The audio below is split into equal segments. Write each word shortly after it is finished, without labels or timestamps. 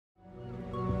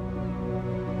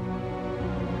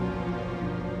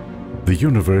The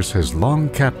universe has long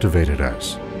captivated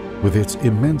us with its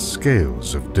immense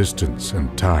scales of distance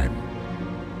and time.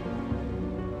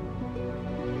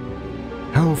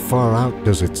 How far out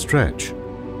does it stretch?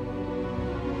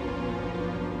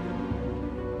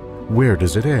 Where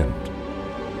does it end?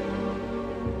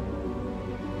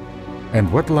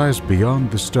 And what lies beyond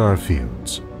the star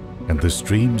fields and the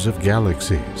streams of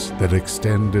galaxies that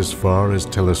extend as far as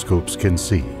telescopes can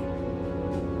see?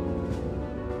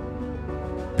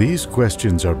 These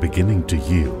questions are beginning to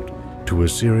yield to a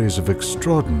series of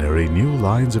extraordinary new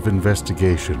lines of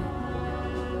investigation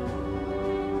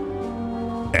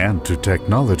and to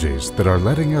technologies that are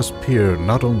letting us peer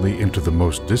not only into the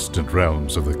most distant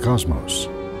realms of the cosmos,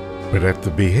 but at the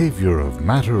behavior of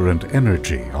matter and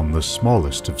energy on the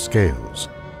smallest of scales.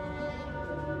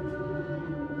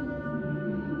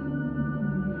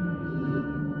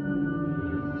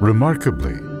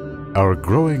 Remarkably, our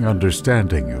growing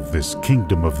understanding of this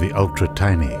kingdom of the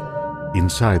ultra-tiny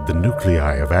inside the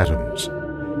nuclei of atoms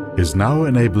is now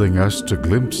enabling us to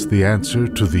glimpse the answer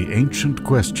to the ancient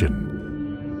question: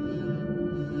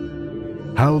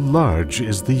 how large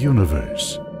is the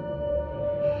universe?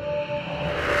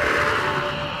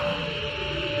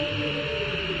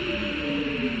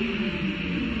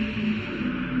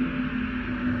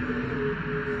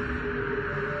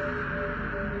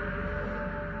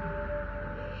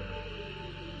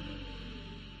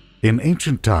 In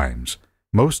ancient times,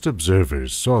 most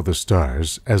observers saw the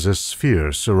stars as a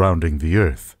sphere surrounding the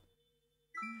earth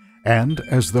and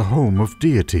as the home of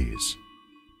deities.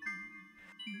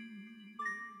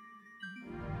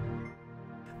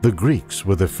 The Greeks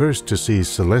were the first to see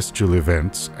celestial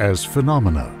events as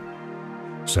phenomena,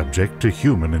 subject to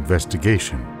human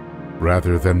investigation,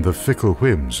 rather than the fickle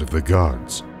whims of the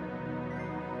gods.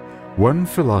 One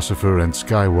philosopher and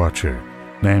sky watcher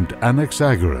named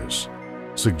Anaxagoras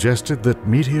suggested that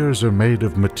meteors are made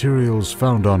of materials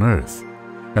found on Earth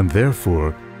and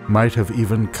therefore might have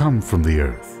even come from the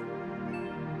Earth.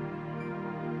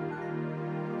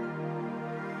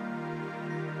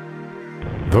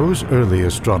 Those early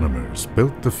astronomers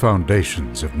built the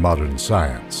foundations of modern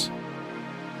science.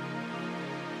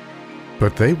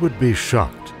 But they would be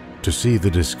shocked to see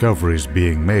the discoveries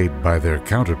being made by their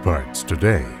counterparts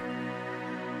today.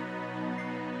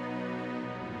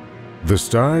 The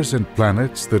stars and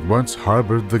planets that once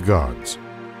harbored the gods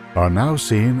are now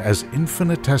seen as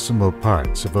infinitesimal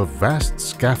parts of a vast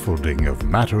scaffolding of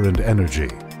matter and energy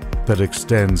that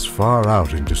extends far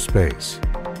out into space.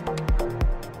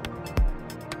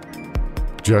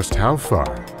 Just how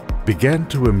far began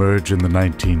to emerge in the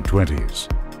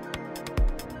 1920s.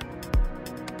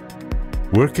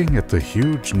 Working at the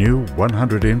huge new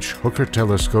 100-inch Hooker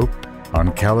telescope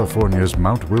on California's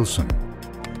Mount Wilson,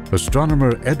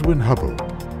 astronomer Edwin Hubble,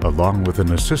 along with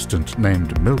an assistant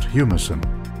named Milt Humason,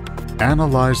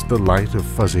 analyzed the light of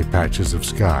fuzzy patches of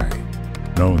sky,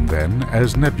 known then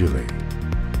as nebulae.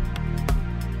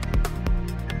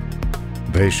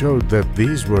 They showed that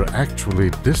these were actually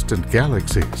distant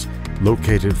galaxies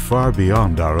located far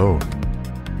beyond our own.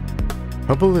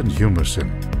 Hubble and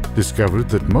Humason discovered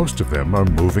that most of them are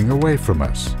moving away from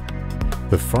us.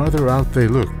 The farther out they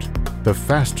looked, the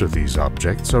faster these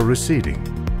objects are receding.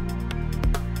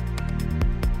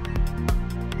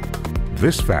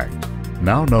 This fact,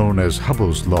 now known as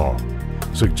Hubble's law,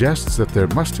 suggests that there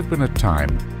must have been a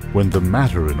time when the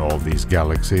matter in all these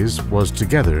galaxies was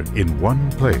together in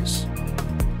one place.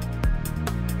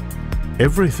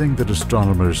 Everything that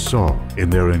astronomers saw in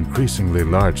their increasingly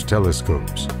large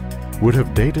telescopes would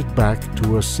have dated back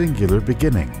to a singular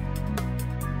beginning,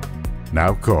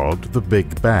 now called the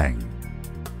Big Bang.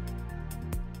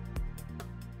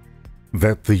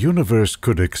 That the universe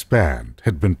could expand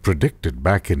had been predicted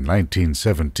back in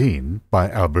 1917 by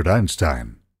Albert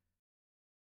Einstein.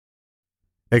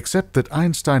 Except that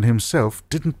Einstein himself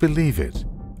didn't believe it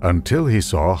until he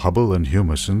saw Hubble and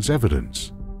Humason's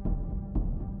evidence.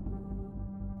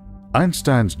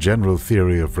 Einstein's general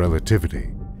theory of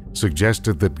relativity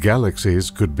suggested that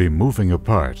galaxies could be moving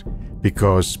apart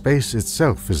because space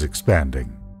itself is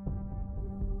expanding.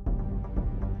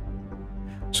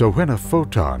 So when a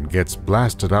photon gets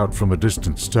blasted out from a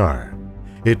distant star,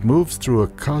 it moves through a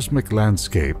cosmic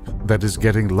landscape that is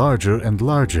getting larger and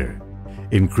larger,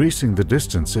 increasing the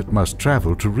distance it must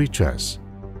travel to reach us.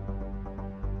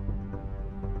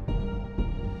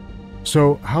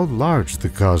 So how large the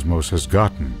cosmos has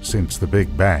gotten since the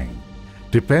Big Bang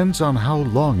depends on how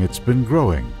long it's been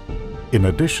growing, in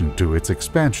addition to its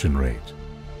expansion rate.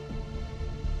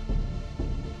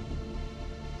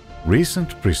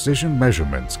 Recent precision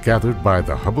measurements gathered by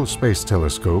the Hubble Space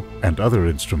Telescope and other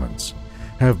instruments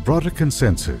have brought a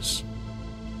consensus.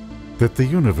 that the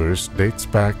universe dates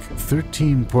back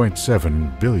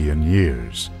 13.7 billion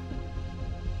years.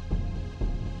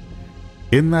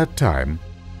 In that time,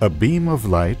 a beam of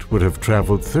light would have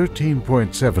traveled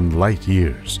 13.7 light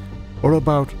years, or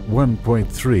about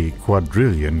 1.3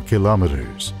 quadrillion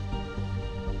kilometers.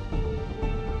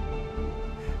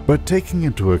 But taking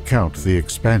into account the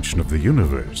expansion of the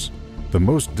universe, the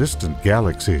most distant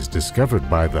galaxies discovered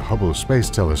by the Hubble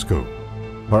Space Telescope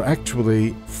are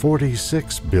actually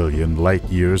 46 billion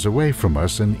light-years away from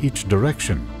us in each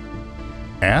direction,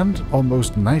 and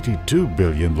almost 92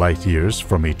 billion light-years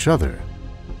from each other.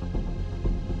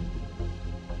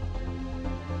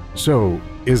 So,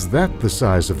 is that the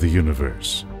size of the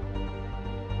universe?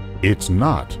 It's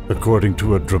not, according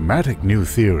to a dramatic new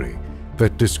theory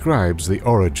that describes the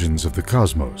origins of the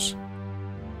cosmos.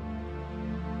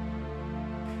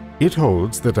 It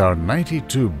holds that our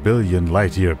 92 billion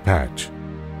light-year patch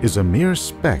is a mere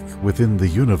speck within the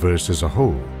universe as a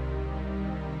whole.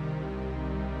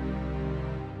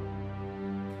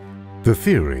 The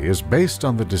theory is based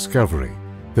on the discovery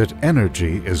that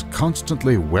energy is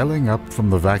constantly welling up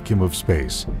from the vacuum of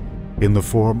space in the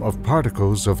form of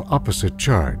particles of opposite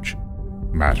charge,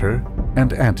 matter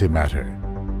and antimatter.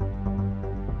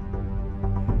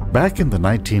 Back in the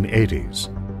 1980s,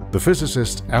 the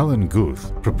physicist Alan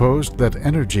Guth proposed that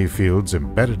energy fields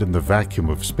embedded in the vacuum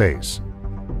of space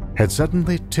had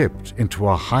suddenly tipped into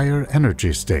a higher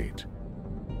energy state,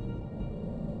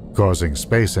 causing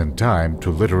space and time to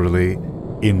literally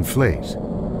inflate.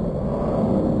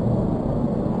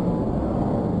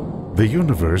 The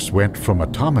universe went from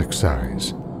atomic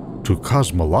size to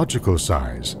cosmological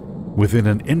size within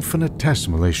an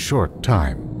infinitesimally short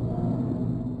time.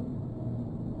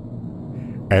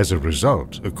 As a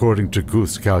result, according to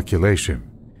Guth's calculation,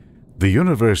 the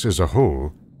universe as a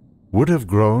whole would have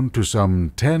grown to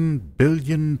some 10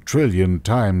 billion trillion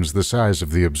times the size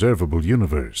of the observable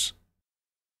universe.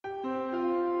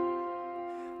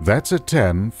 That's a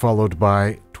 10 followed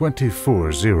by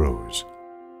 24 zeros.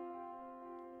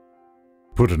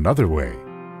 Put another way,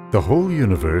 the whole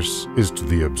universe is to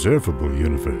the observable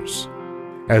universe,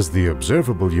 as the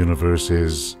observable universe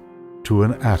is to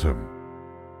an atom.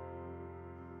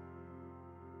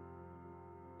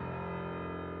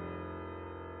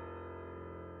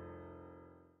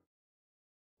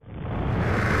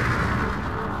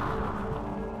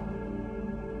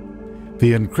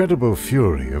 The incredible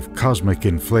fury of cosmic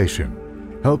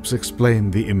inflation helps explain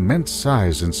the immense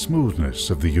size and smoothness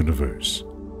of the universe.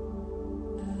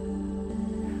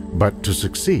 But to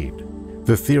succeed,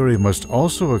 the theory must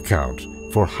also account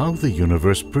for how the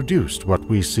universe produced what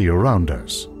we see around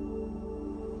us.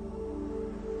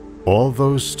 All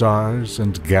those stars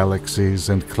and galaxies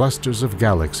and clusters of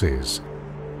galaxies,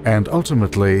 and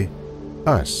ultimately,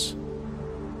 us.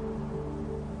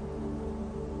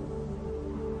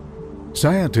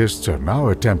 Scientists are now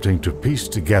attempting to piece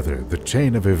together the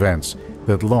chain of events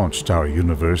that launched our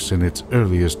universe in its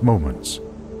earliest moments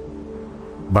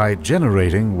by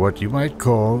generating what you might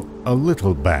call a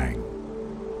little bang.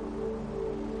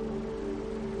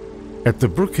 At the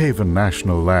Brookhaven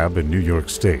National Lab in New York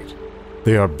State,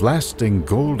 they are blasting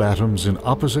gold atoms in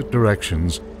opposite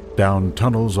directions down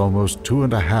tunnels almost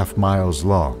 2.5 miles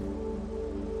long.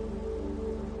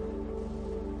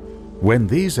 When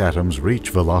these atoms reach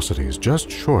velocities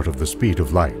just short of the speed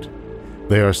of light,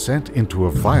 they are sent into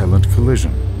a violent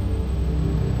collision.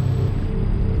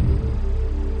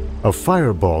 A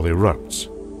fireball erupts,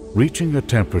 reaching a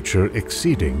temperature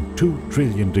exceeding 2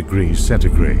 trillion degrees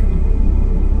centigrade.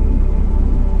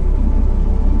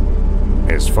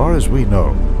 As far as we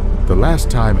know, the last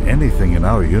time anything in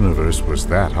our universe was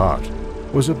that hot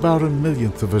was about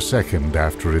 1/millionth of a second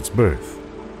after its birth.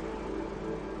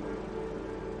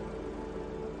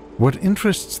 What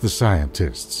interests the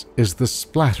scientists is the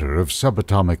splatter of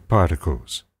subatomic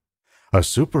particles, a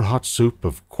superhot soup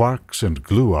of quarks and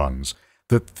gluons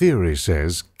that theory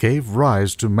says gave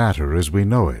rise to matter as we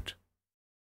know it.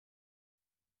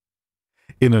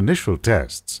 In initial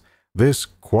tests, this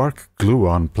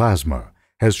quark-gluon plasma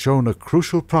has shown a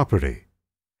crucial property: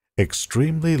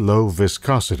 extremely low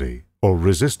viscosity or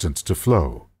resistance to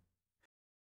flow.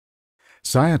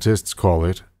 Scientists call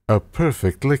it a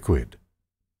perfect liquid.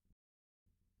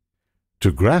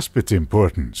 To grasp its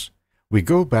importance, we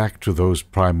go back to those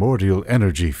primordial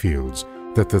energy fields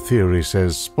that the theory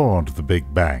says spawned the Big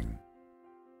Bang.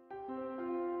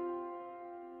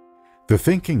 The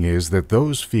thinking is that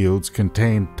those fields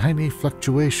contain tiny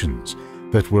fluctuations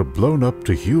that were blown up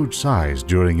to huge size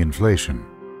during inflation.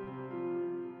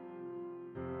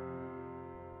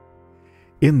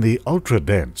 In the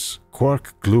ultra-dense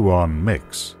quark-gluon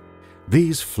mix,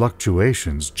 These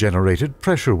fluctuations generated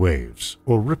pressure waves,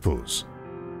 or ripples.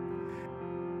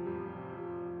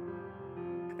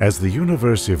 As the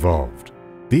universe evolved,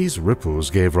 these ripples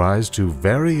gave rise to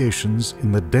variations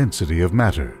in the density of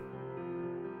matter.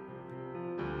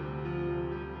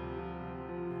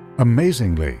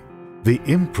 Amazingly, the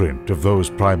imprint of those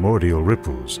primordial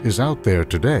ripples is out there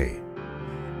today,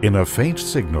 in a faint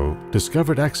signal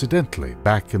discovered accidentally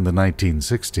back in the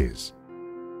 1960s.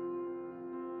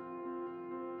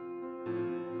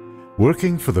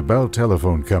 Working for the Bell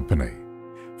Telephone Company,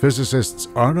 physicists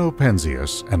Arno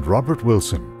Penzias and Robert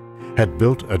Wilson had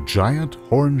built a giant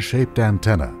horn-shaped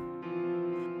antenna.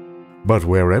 But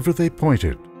wherever they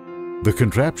pointed, the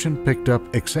contraption picked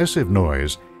up excessive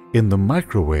noise in the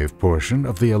microwave portion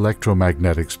of the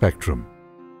electromagnetic spectrum.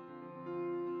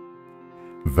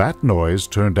 That noise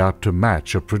turned out to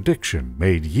match a prediction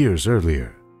made years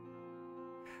earlier,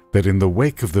 that in the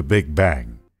wake of the Big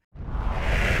Bang,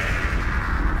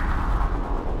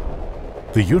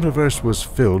 the universe was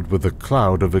filled with a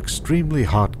cloud of extremely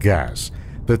hot gas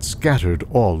that scattered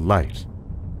all light.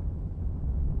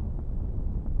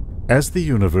 As the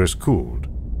universe cooled,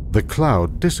 the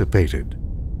cloud dissipated.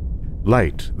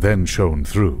 Light then shone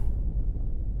through.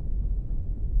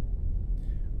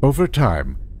 Over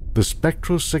time, the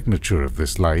spectral signature of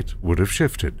this light would have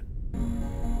shifted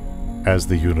as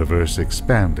the universe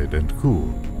expanded and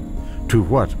cooled to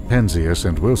what Penzias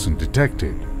and Wilson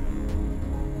detected.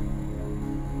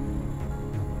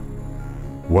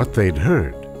 What they'd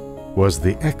heard was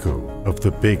the echo of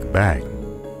the Big Bang.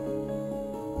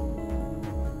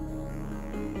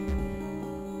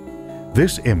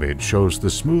 This image shows the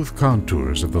smooth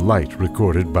contours of the light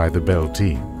recorded by the Bell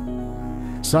team.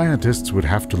 Scientists would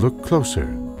have to look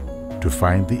closer to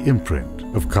find the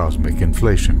imprint of cosmic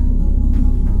inflation.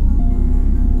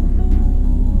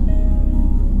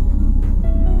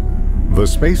 The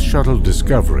Space Shuttle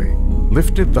Discovery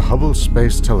lifted the Hubble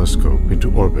Space Telescope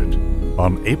into orbit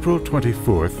on April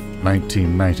 24,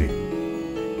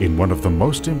 1990, in one of the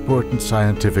most important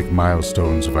scientific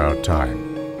milestones of our time.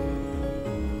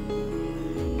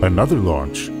 Another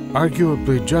launch,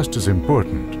 arguably just as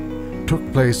important, took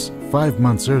place 5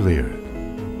 months earlier.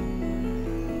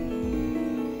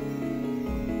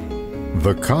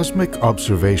 The Cosmic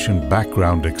Observation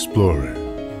Background Explorer,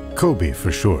 COBE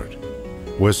for short,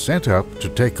 was sent up to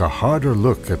take a harder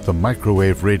look at the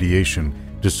microwave radiation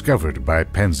discovered by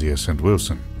Penzias and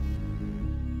Wilson.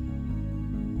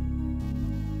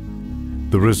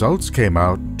 The results came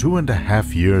out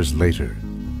 2.5 years later.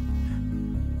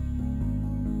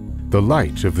 The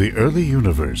light of the early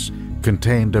universe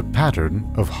contained a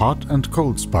pattern of hot and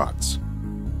cold spots.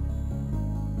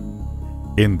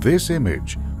 In this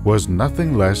image was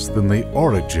nothing less than the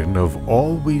origin of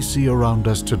all we see around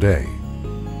us today,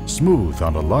 smooth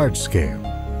on a large scale,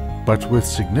 but with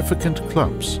significant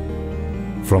clumps,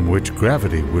 from which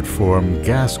gravity would form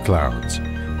gas clouds,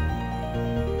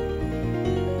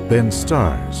 then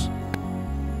stars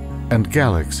and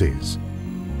galaxies.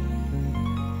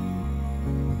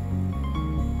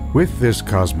 With this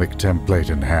cosmic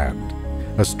template in hand,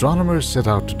 astronomers set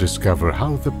out to discover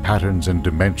how the patterns and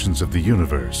dimensions of the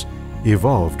universe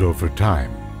evolved over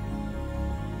time.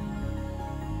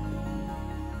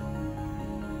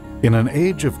 In an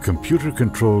age of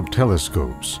computer-controlled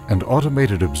telescopes and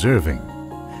automated observing,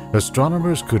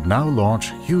 astronomers could now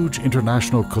launch huge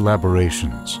international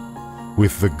collaborations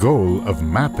with the goal of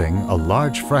mapping a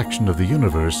large fraction of the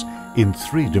universe in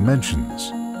 3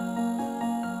 dimensions.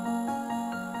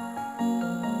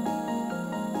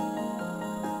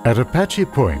 At Apache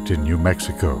Point in New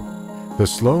Mexico, the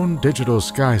Sloan Digital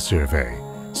Sky Survey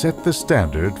set the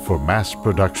standard for mass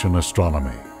production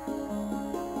astronomy.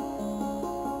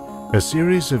 A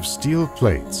series of steel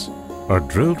plates are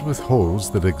drilled with holes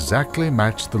that exactly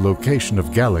match the location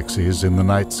of galaxies in the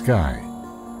night sky.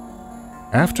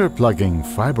 After plugging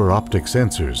fiber optic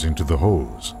sensors into the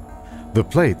holes, the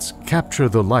plates capture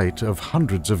the light of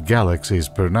hundreds of galaxies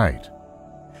per night.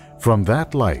 From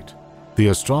that light, the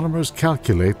astronomers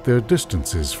calculate their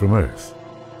distances from Earth.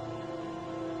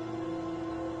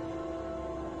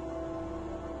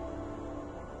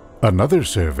 Another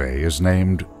survey is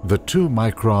named the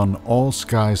 2-micron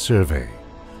All-Sky Survey,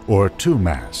 or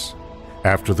 2MASS,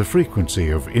 after the frequency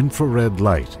of infrared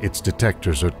light its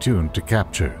detectors are tuned to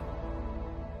capture.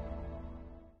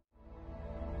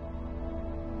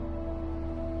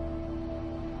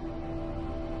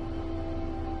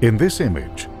 In this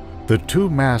image, the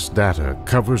 2MASS data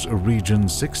covers a region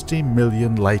 60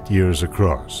 million light-years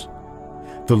across.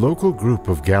 The local group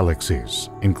of galaxies,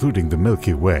 including the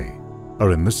Milky Way,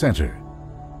 are in the center.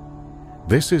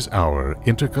 This is our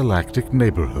intergalactic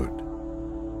neighborhood.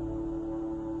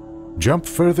 jump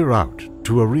further out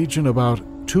to a region about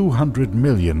 200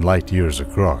 million light-years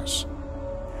across.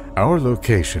 Our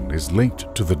location is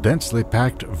linked to the densely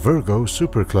packed Virgo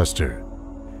supercluster,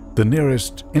 the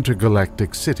nearest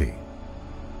intergalactic city.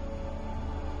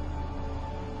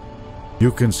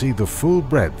 You can see the full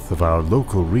breadth of our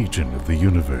local region of the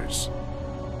universe.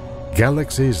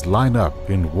 Galaxies line up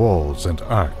in walls and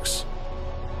arcs.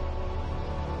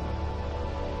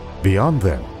 Beyond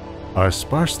them are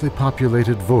sparsely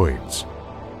populated voids,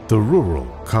 the rural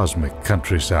cosmic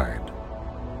countryside.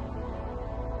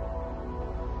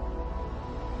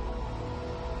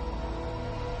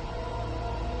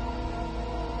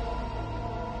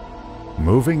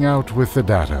 Moving out with the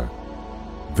data,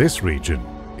 this region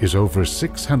is over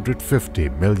 650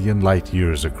 million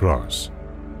light-years across.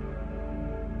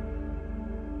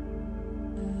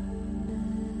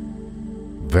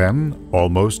 Then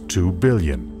almost 2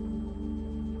 billion.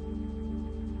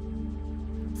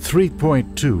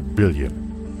 3.2 billion.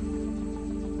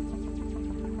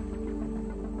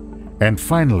 And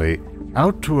finally,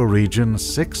 out to a region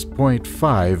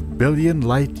 6.5 billion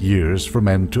light-years from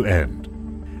end to end,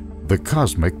 the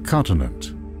cosmic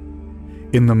continent.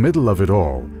 In the middle of it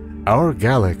all, our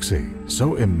galaxy,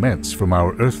 so immense from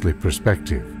our earthly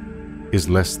perspective, is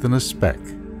less than a speck.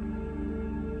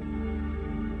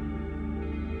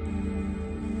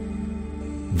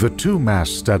 The two-mass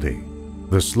study,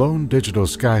 the Sloan Digital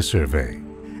Sky Survey,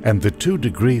 and the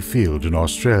 2-degree field in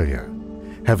Australia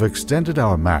have extended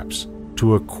our maps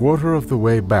to a quarter of the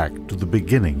way back to the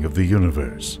beginning of the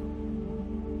universe.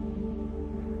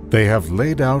 They have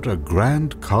laid out a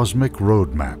grand cosmic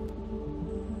roadmap.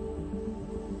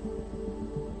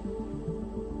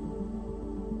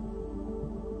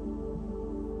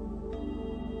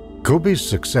 COBE's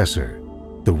successor,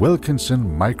 the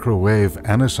Wilkinson Microwave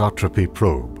Anisotropy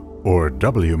Probe, or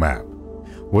WMAP,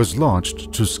 was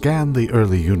launched to scan the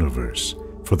early universe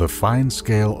for the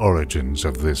fine-scale origins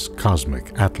of this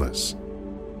cosmic atlas.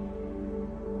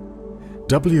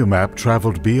 WMAP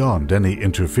traveled beyond any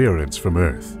interference from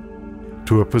Earth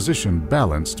to a position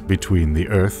balanced between the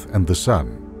Earth and the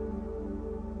Sun.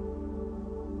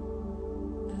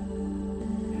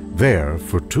 There,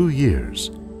 for 2 years,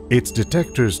 its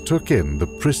detectors took in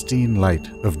the pristine light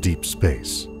of deep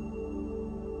space.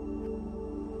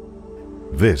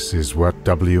 This is what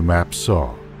WMAP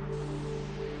saw.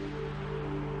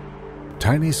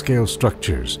 Tiny-scale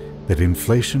structures that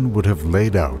inflation would have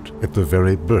laid out at the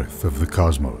very birth of the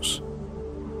cosmos.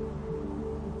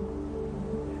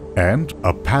 And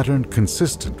a pattern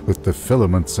consistent with the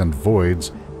filaments and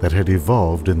voids that had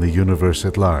evolved in the universe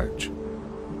at large.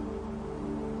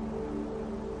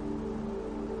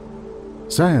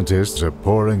 Scientists are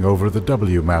poring over the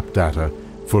WMAP data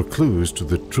for clues to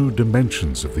the true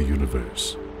dimensions of the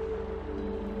universe.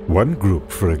 One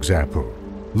group, for example,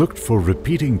 looked for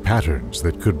repeating patterns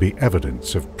that could be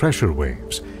evidence of pressure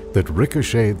waves that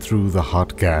ricocheted through the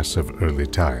hot gas of early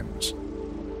times.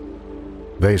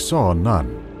 They saw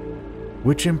none,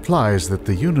 which implies that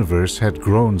the universe had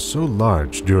grown so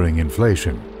large during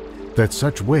inflation that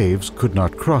such waves could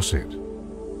not cross it.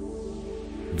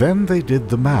 Then they did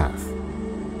the math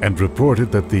and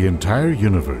reported that the entire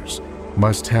universe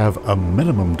must have a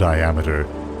minimum diameter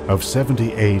of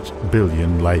 78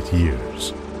 billion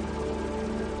light-years.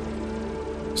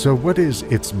 So what is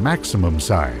its maximum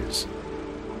size?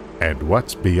 And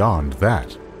what's beyond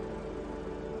that?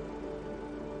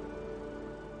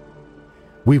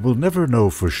 We will never know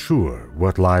for sure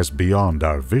what lies beyond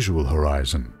our visual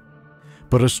horizon,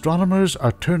 but astronomers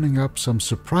are turning up some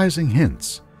surprising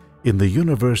hints in the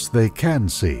universe they can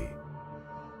see.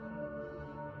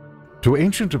 To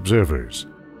ancient observers,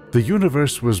 the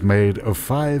universe was made of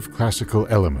 5 classical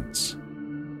elements: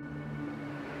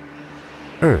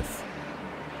 Earth,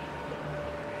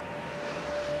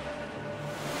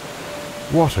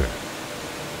 water,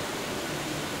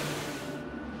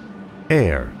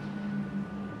 air,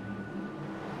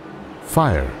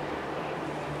 fire,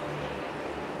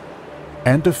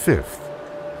 and a 5th,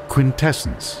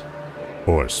 quintessence,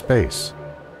 or space.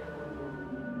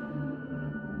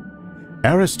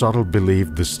 Aristotle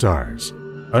believed the stars,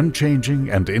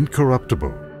 unchanging and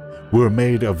incorruptible, were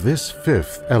made of this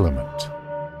 5th element.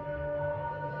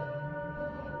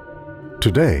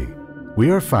 Today,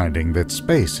 we are finding that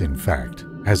space, in fact,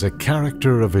 has a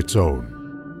character of its own.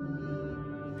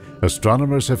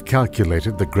 Astronomers have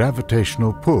calculated the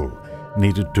gravitational pull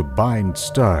needed to bind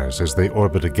stars as they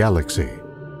orbit a galaxy,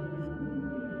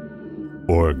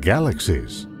 or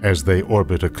galaxies as they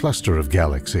orbit a cluster of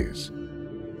galaxies.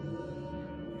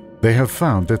 They have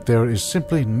found that there is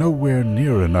simply nowhere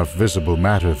near enough visible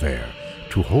matter there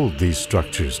to hold these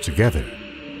structures together.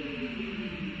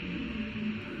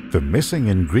 The missing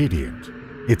ingredient,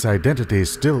 its identity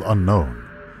still unknown,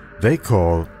 they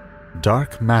call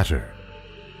dark matter.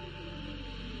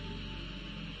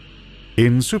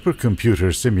 In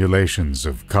supercomputer simulations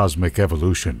of cosmic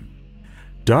evolution,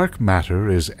 dark matter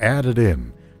is added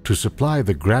in to supply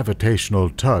the gravitational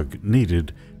tug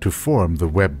needed to form the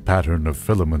web pattern of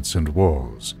filaments and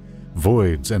walls,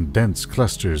 voids and dense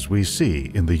clusters we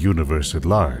see in the universe at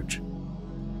large.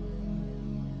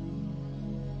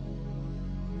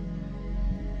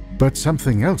 But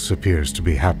something else appears to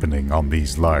be happening on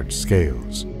these large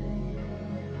scales.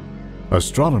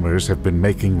 Astronomers have been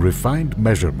making refined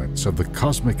measurements of the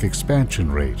cosmic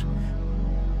expansion rate.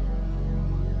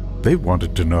 They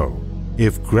wanted to know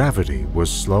if gravity was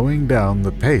slowing down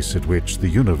the pace at which the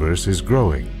universe is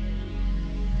growing.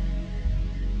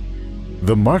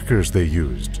 The markers they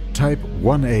used, type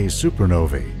 1A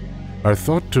supernovae, are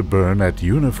thought to burn at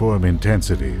uniform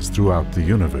intensities throughout the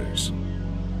universe.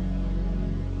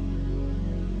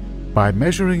 By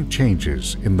measuring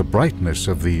changes in the brightness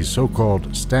of these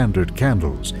so-called standard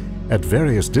candles at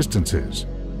various distances,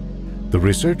 the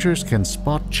researchers can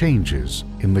spot changes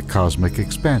in the cosmic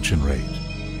expansion rate.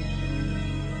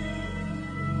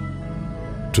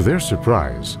 To their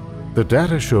surprise, the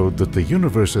data showed that the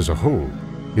universe as a whole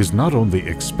is not only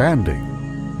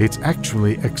expanding, it's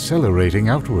actually accelerating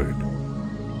outward.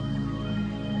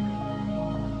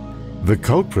 The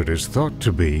culprit is thought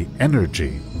to be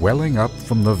energy welling up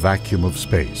from the vacuum of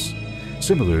space,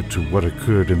 similar to what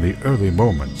occurred in the early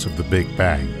moments of the Big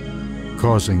Bang,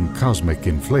 causing cosmic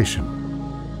inflation.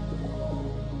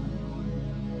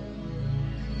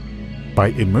 By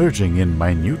emerging in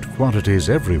minute quantities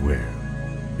everywhere,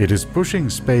 it is pushing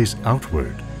space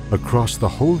outward across the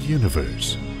whole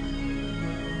universe.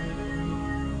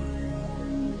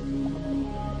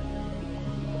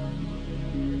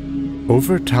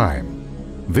 Over time,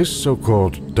 this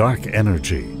so-called dark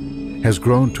energy has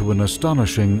grown to an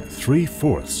astonishing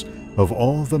 3/4 of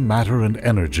all the matter and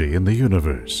energy in the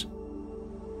universe.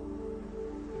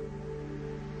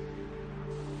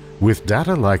 With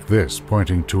data like this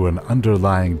pointing to an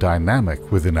underlying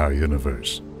dynamic within our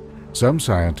universe, some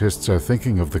scientists are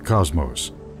thinking of the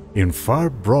cosmos in far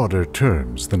broader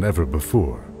terms than ever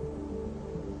before.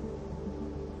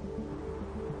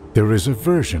 There is a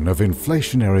version of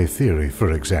inflationary theory,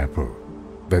 for example,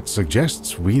 that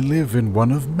suggests we live in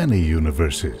one of many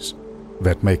universes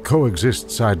that may coexist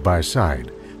side by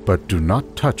side but do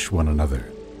not touch one another.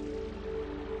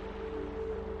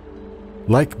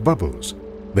 Like bubbles,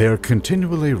 they are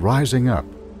continually rising up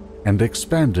and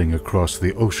expanding across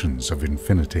the oceans of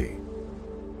infinity.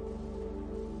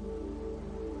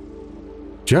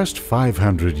 Just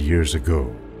 500 years ago,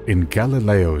 in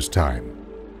Galileo's time,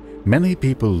 many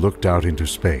people looked out into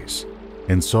space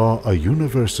and saw a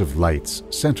universe of lights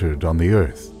centered on the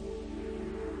Earth.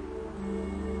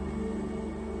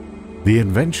 The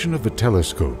invention of the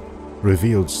telescope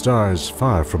revealed stars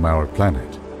far from our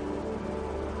planet.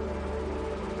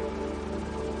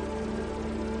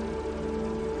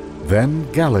 Then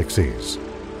galaxies,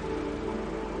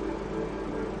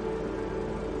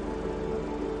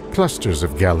 clusters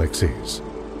of galaxies,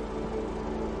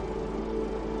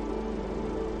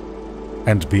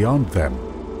 and beyond them,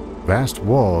 vast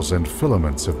walls and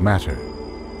filaments of matter.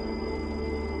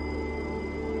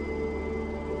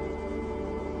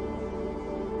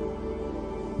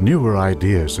 Newer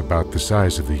ideas about the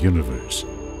size of the universe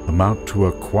amount to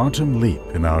a quantum leap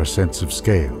in our sense of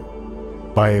scale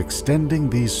by extending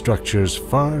these structures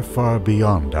far, far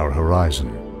beyond our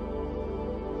horizon.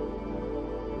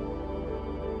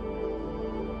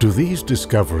 Do these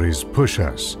discoveries push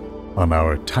us, on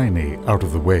our tiny,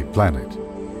 out-of-the-way planet,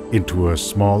 into a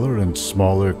smaller and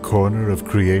smaller corner of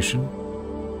creation?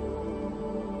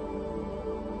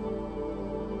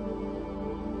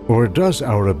 Or does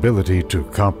our ability to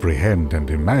comprehend and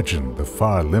imagine the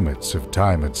far limits of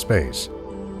time and space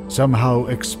somehow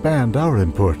expand our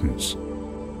importance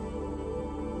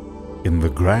in the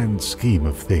grand scheme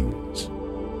of things?